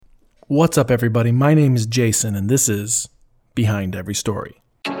What's up, everybody? My name is Jason, and this is Behind Every Story.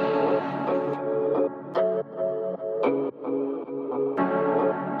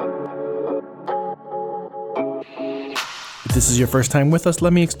 If this is your first time with us,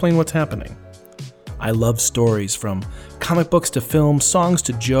 let me explain what's happening. I love stories, from comic books to films, songs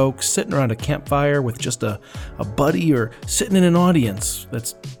to jokes, sitting around a campfire with just a buddy, or sitting in an audience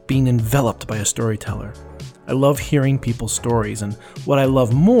that's being enveloped by a storyteller. I love hearing people's stories, and what I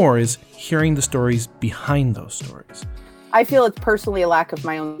love more is hearing the stories behind those stories. I feel it's personally a lack of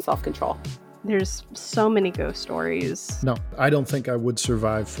my own self-control. There's so many ghost stories. No, I don't think I would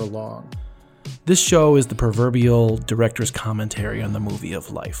survive for long. This show is the proverbial director's commentary on the movie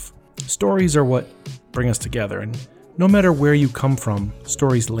of life. Stories are what bring us together, and no matter where you come from,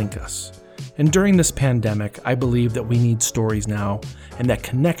 stories link us. And during this pandemic, I believe that we need stories now, and that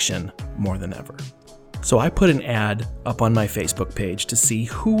connection more than ever. So I put an ad up on my Facebook page to see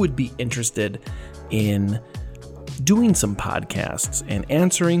who would be interested in doing some podcasts and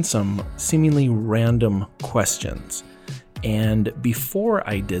answering some seemingly random questions. And before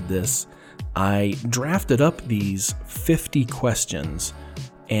I did this, I drafted up these 50 questions,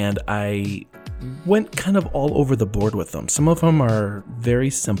 and I went kind of all over the board with them. Some of them are very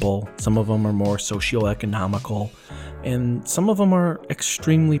simple, some of them are more socioeconomical, and some of them are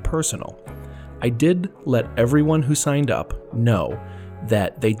extremely personal. I did let everyone who signed up know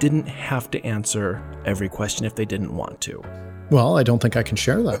that they didn't have to answer every question if they didn't want to. Well, I don't think I can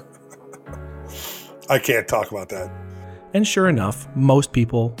share that. I can't talk about that. And sure enough, most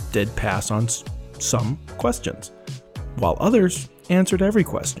people did pass on some questions, while others answered every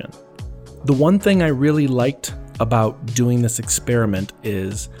question. The one thing I really liked about doing this experiment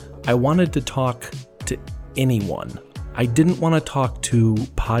is I wanted to talk to anyone. I didn't want to talk to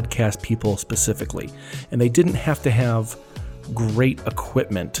podcast people specifically, and they didn't have to have great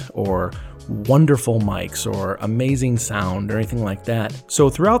equipment or wonderful mics or amazing sound or anything like that. So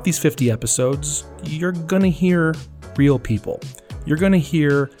throughout these 50 episodes, you're going to hear real people. You're going to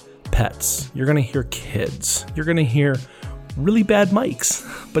hear pets. You're going to hear kids. You're going to hear really bad mics,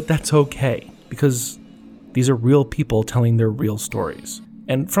 but that's okay because these are real people telling their real stories.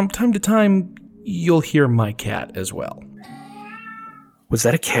 And from time to time, you'll hear my cat as well. Was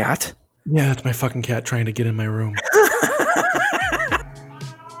that a cat? Yeah, it's my fucking cat trying to get in my room.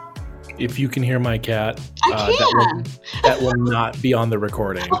 If you can hear my cat, that will not be on the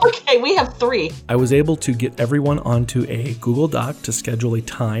recording. Okay, we have 3. I was able to get everyone onto a Google Doc to schedule a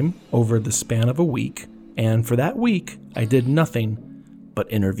time over the span of a week. And for that week, I did nothing but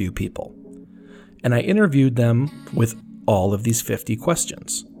interview people. And I interviewed them with all of these 50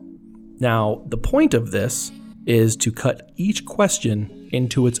 questions. Now, the point of this is to cut each question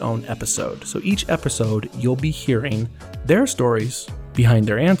into its own episode. So each episode, you'll be hearing their stories behind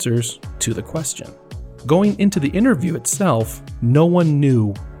their answers to the question. Going into the interview itself, no one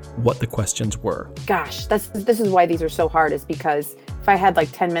knew what the questions were. Gosh, this is why these are so hard, is because if I had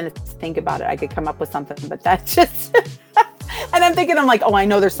like 10 minutes to think about it, I could come up with something, but that's just... And I'm like, oh, I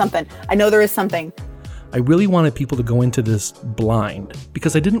know there's something. I know there is something. I really wanted people to go into this blind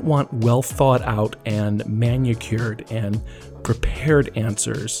because I didn't want well thought out and manicured and prepared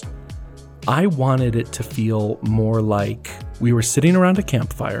answers. I wanted it to feel more like we were sitting around a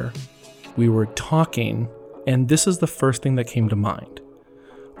campfire, we were talking, and this is the first thing that came to mind.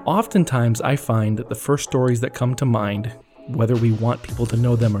 Oftentimes, I find that the first stories that come to mind, whether we want people to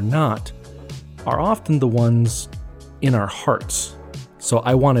know them or not, are often the ones in our hearts. So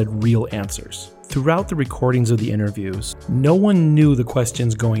I wanted real answers. Throughout the recordings of the interviews, no one knew the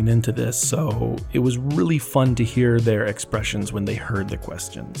questions going into this, so it was really fun to hear their expressions when they heard the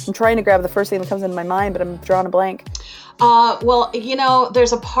questions. I'm trying to grab the first thing that comes into my mind, but I'm drawing a blank. Well,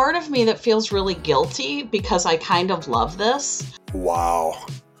 there's a part of me that feels really guilty because I kind of love this. Wow.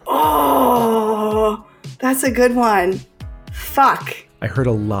 Oh, that's a good one. Fuck. I heard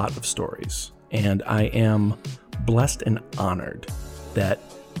a lot of stories, and I am blessed and honored that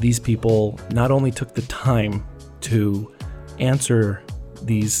these people not only took the time to answer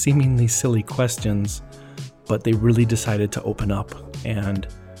these seemingly silly questions, but they really decided to open up and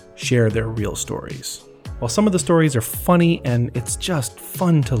share their real stories. While some of the stories are funny and it's just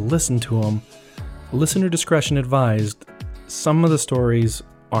fun to listen to them, listener discretion advised, some of the stories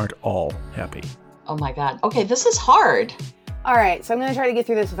aren't all happy. Oh my God. Okay, this is hard. All right, so I'm going to try to get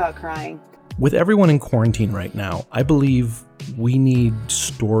through this without crying. With everyone in quarantine right now, I believe we need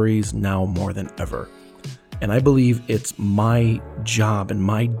stories now more than ever. And I believe it's my job and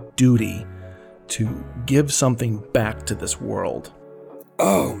my duty to give something back to this world.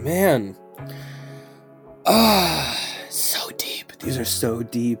 Oh, man. So deep. These are so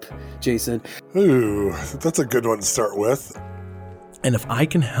deep, Jason. Ooh, that's a good one to start with. And if I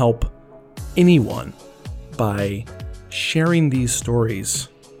can help anyone by sharing these stories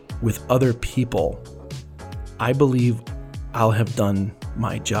with other people, I believe I'll have done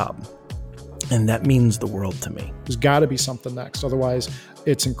my job. And that means the world to me. There's got to be something next. Otherwise,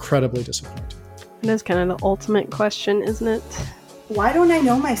 it's incredibly disappointing. It is kind of the ultimate question, isn't it? Why don't I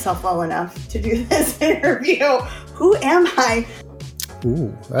know myself well enough to do this interview? Who am I?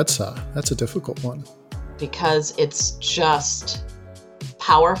 Ooh, that's a difficult one. Because it's just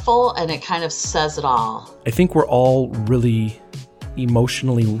powerful and it kind of says it all. I think we're all really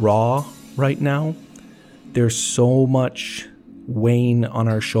emotionally raw right now. There's so much weighing on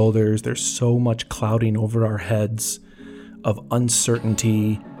our shoulders. There's so much clouding over our heads of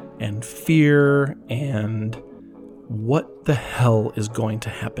uncertainty and fear and what the hell is going to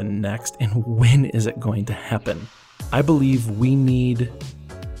happen next and when is it going to happen? I believe we need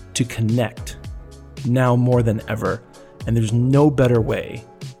to connect now more than ever, and there's no better way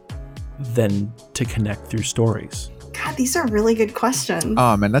than to connect through stories. God, these are really good questions.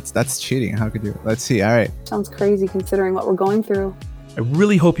 Oh man, that's cheating. How could you? Let's see. All right. Sounds crazy considering what we're going through. I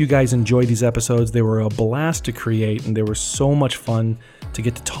really hope you guys enjoyed these episodes. They were a blast to create, and they were so much fun to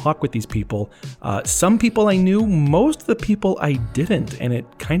get to talk with these people. Some people I knew, most of the people I didn't, and it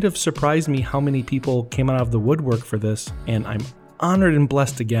kind of surprised me how many people came out of the woodwork for this, and I'm honored and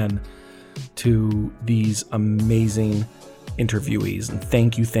blessed again to these amazing interviewees, and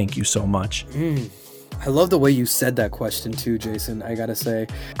thank you so much. I love the way you said that question too, Jason, I gotta say.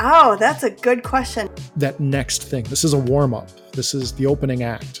 Oh, that's a good question. That next thing. This is a warm-up. This is the opening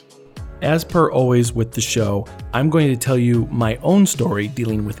act. As per always with the show, I'm going to tell you my own story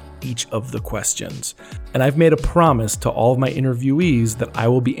dealing with each of the questions. And I've made a promise to all of my interviewees that I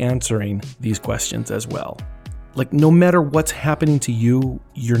will be answering these questions as well. Like, no matter what's happening to you,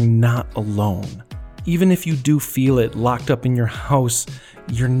 you're not alone. Even if you do feel it locked up in your house,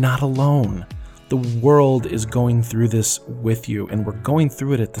 you're not alone. The world is going through this with you, and we're going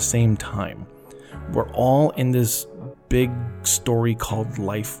through it at the same time. We're all in this big story called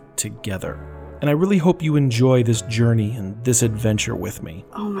life together. And I really hope you enjoy this journey and this adventure with me.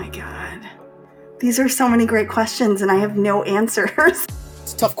 Oh my God. These are so many great questions, and I have no answers.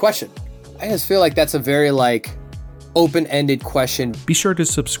 It's a tough question. I just feel like that's a very open-ended question. Be sure to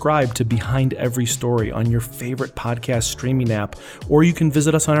subscribe to Behind Every Story on your favorite podcast streaming app, or you can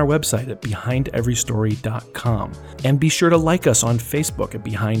visit us on our website at behindeverystory.com. And be sure to like us on Facebook at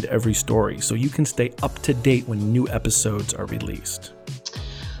Behind Every Story so you can stay up to date when new episodes are released.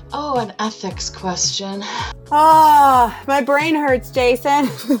 Oh, an ethics question. My brain hurts, Jason.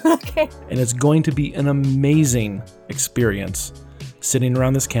 Okay. And it's going to be an amazing experience sitting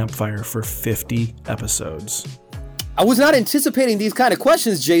around this campfire for 50 episodes. I was not anticipating these kind of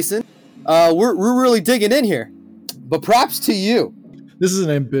questions, Jason. We're really digging in here. But props to you. This is an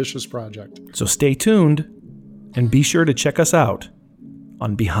ambitious project. So stay tuned and be sure to check us out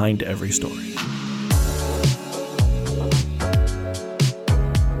on Behind Every Story.